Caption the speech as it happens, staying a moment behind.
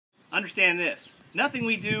understand this. Nothing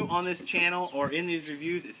we do on this channel or in these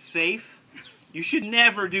reviews is safe. You should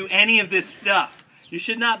never do any of this stuff. You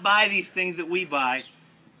should not buy these things that we buy.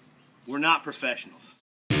 We're not professionals.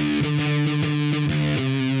 Oh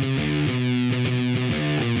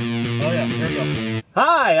yeah, here we go.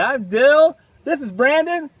 Hi, I'm Dill. This is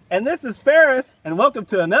Brandon, and this is Ferris, and welcome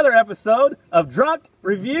to another episode of Drunk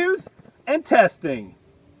Reviews and Testing.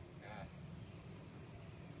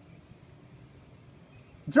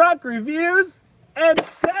 Drunk Reviews and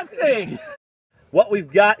Testing! What we've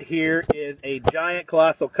got here is a giant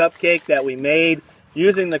colossal cupcake that we made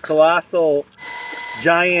using the colossal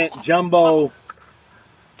giant jumbo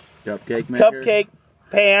cupcake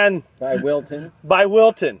pan by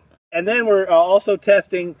Wilton. And then we're also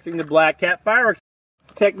testing the Black Cat fireworks.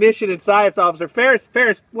 Technician and science officer Ferris,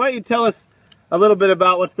 why don't you tell us a little bit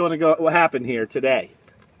about what happen here today?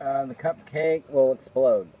 The cupcake will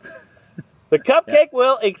explode. The cupcake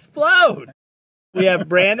will explode. We have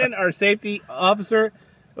Brandon, our safety officer.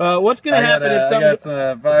 What's going to happen if somebody... I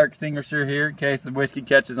got a fire extinguisher here in case the whiskey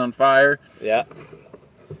catches on fire. Yeah.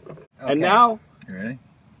 Okay. And now, you ready?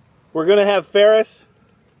 We're going to have Ferris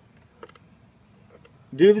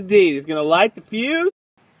do the deed. He's going to light the fuse.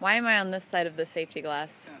 Why am I on this side of the safety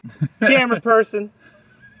glass? Camera person.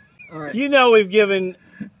 All right. You know we've given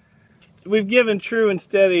true and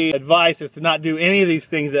steady advice as to not do any of these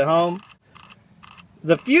things at home.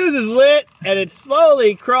 The fuse is lit, and it's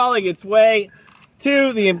slowly crawling its way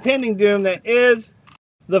to the impending doom that is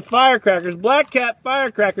the firecrackers, Black Cat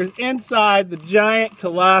firecrackers, inside the giant,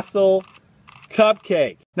 colossal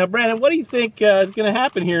cupcake. Now, Brandon, what do you think is going to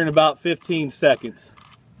happen here in about 15 seconds?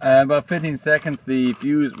 About 15 seconds, the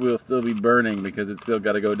fuse will still be burning because it's still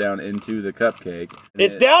got to go down into the cupcake.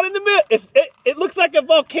 It's down in the middle. It looks like a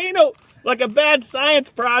volcano, like a bad science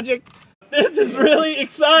project. This is really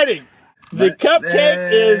exciting. The cupcake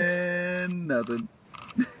is nothing.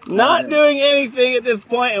 Not doing anything at this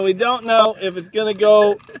point, and we don't know if it's going to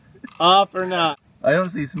go off or not. I don't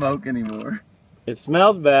see smoke anymore. It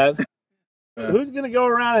smells bad. Who's going to go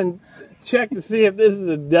around and check to see if this is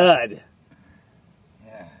a dud?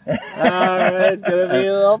 Yeah. Alright, it's going to be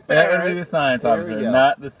a little fair. That would be the science officer,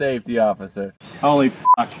 not the safety officer. Holy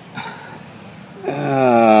fuck.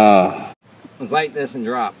 Let's light this and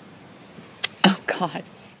drop. Oh, God.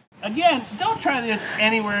 Again, don't try this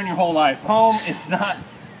anywhere in your whole life. Home, it's not.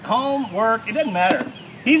 Home, work, it doesn't matter.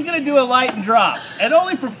 He's going to do a light and drop. And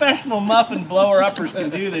only professional muffin blower-uppers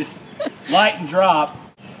can do this light and drop.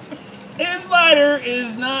 His lighter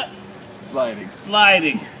is not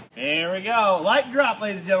lighting. There we go. Light and drop,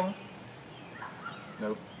 ladies and gentlemen.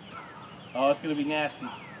 Nope. Oh, it's going to be nasty.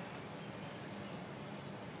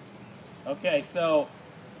 Okay, so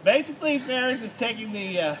basically Ferris is taking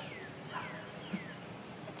the...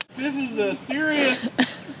 This is a serious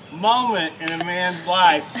moment in a man's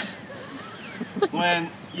life when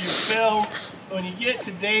you get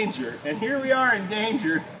to danger. And here we are in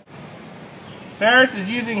danger. Ferris is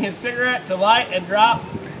using his cigarette to light and drop.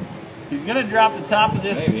 He's going to drop the top of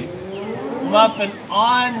this muffin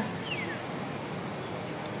on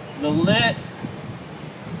the lit.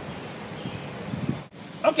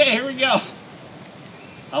 Okay, here we go.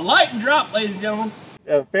 A light and drop, ladies and gentlemen.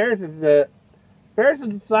 Ferris is the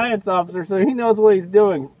science officer, so he knows what he's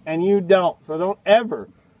doing, and you don't. So don't ever,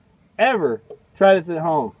 ever try this at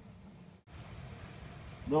home.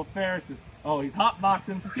 Little Ferris is, he's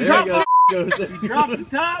hotboxing. He drops the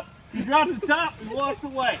top, and walks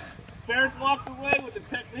away. Ferris walks away with the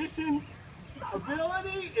technician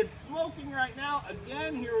ability. It's smoking right now.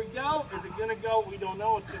 Again, here we go. Is it going to go? We don't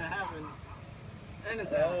know what's going to happen. And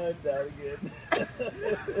it's out. It's out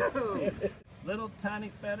again. Little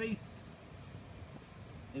tiny Ferris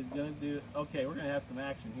is going to do... Okay, we're going to have some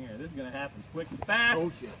action here. This is going to happen quick and fast. Oh,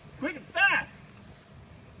 shit. Quick and fast!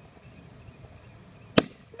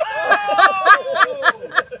 Oh!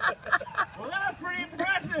 Well, that was pretty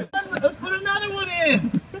impressive. Let's put another one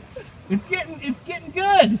in. It's getting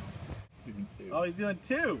good. Oh, he's doing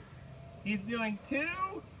two. He's doing two.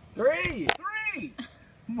 Three.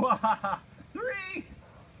 Wow. 3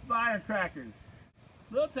 firecrackers.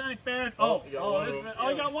 Little tiny Ferris. Oh, you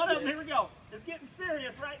got one of them. Here we go. It's getting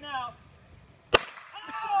serious right now.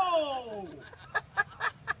 Oh!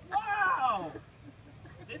 Wow!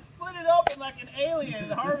 It split it open like an alien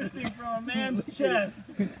harvesting from a man's chest.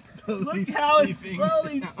 Look how it's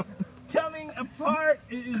slowly coming apart.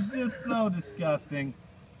 It is just so disgusting.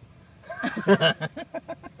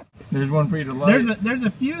 There's one for you to light. There's a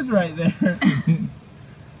fuse right there.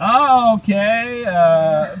 Oh, okay.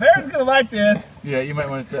 Bear's gonna like this. Yeah, you might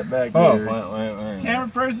want to step back Oh, here. Camera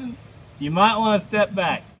person, you might want to step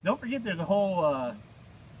back. Don't forget there's a whole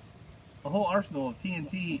whole arsenal of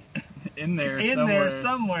TNT in there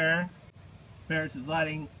somewhere. Ferris is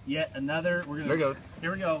lighting yet another. We're gonna. There it goes.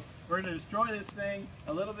 Here we go. We're gonna destroy this thing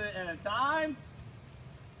a little bit at a time.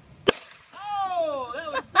 Oh,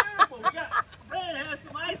 that was beautiful. We got Brandon has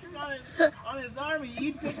some icing on his arm. He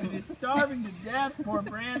eats it and he's starving to death. Poor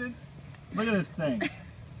Brandon. Look at this thing.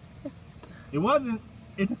 It wasn't.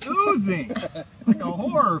 It's oozing like a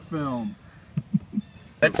horror film.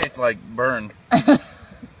 That tastes like burn.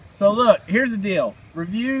 So look, here's the deal.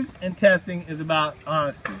 Reviews and testing is about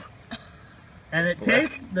honesty. And it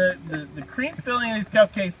tastes, the cream filling of these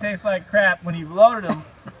cupcakes tastes like crap when you've loaded them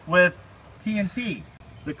with TNT.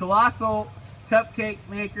 The Colossal Cupcake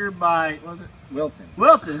Maker by, what was it?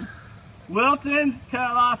 Wilton. Wilton's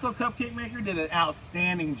Colossal Cupcake Maker did an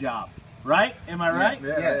outstanding job. Right? Am I right?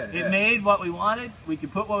 Yeah. It made what we wanted. We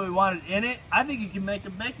could put what we wanted in it. I think you can make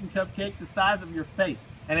a baking cupcake the size of your face,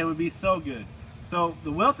 and it would be so good. So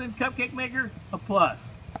the Wilton Cupcake Maker, a plus.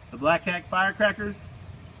 The Black Hack Firecrackers,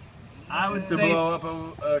 I would to say blow up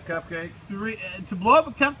a cupcake. To blow up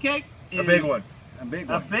a cupcake is A big one. A big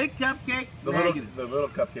a one. big cupcake. The negative. little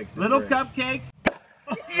cupcakes. Little cupcakes.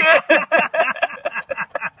 Yeah.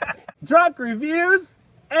 Drunk reviews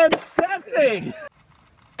and testing.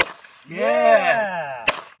 Yes.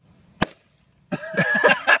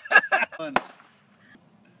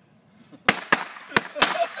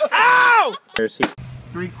 Ow!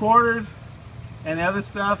 3/4 and the other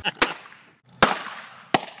stuff.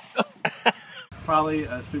 Probably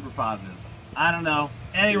a super positive. I don't know.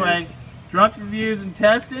 Anyway, drunk reviews and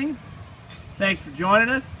testing. Thanks for joining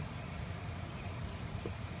us.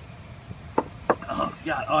 Oh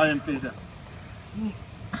God! Oh, I didn't finish that.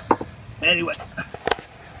 Anyway,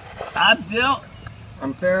 I'm Dill.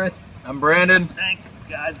 I'm Ferris. I'm Brandon. Thanks,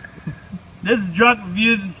 guys. This is drunk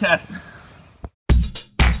reviews and testing.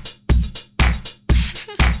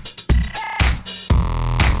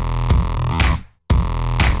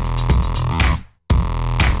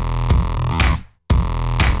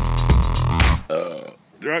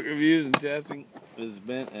 Drunk reviews and testing has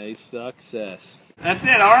been a success. That's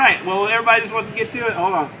it. All right. Well, everybody just wants to get to it.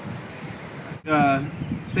 Hold on.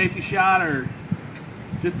 Safety shot or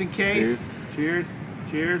just in case. Cheers.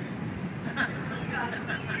 Cheers.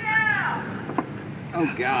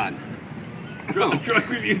 Oh God. Drunk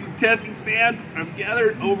reviews and testing fans are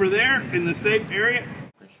gathered over there in the safe area.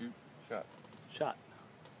 Shoot. Shot. Shot.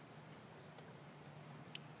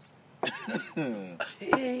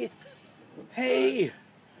 Hey. Hey.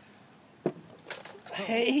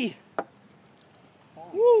 Hey.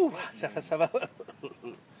 Woo.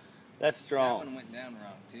 That's strong. That one went down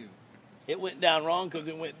wrong too. It went down wrong because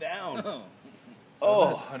it went down. Oh. Oh,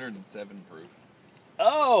 that's 107 proof.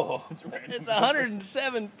 Oh, it's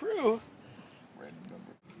 107 proof.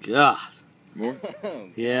 God. More?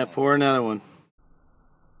 Yeah, pour another one.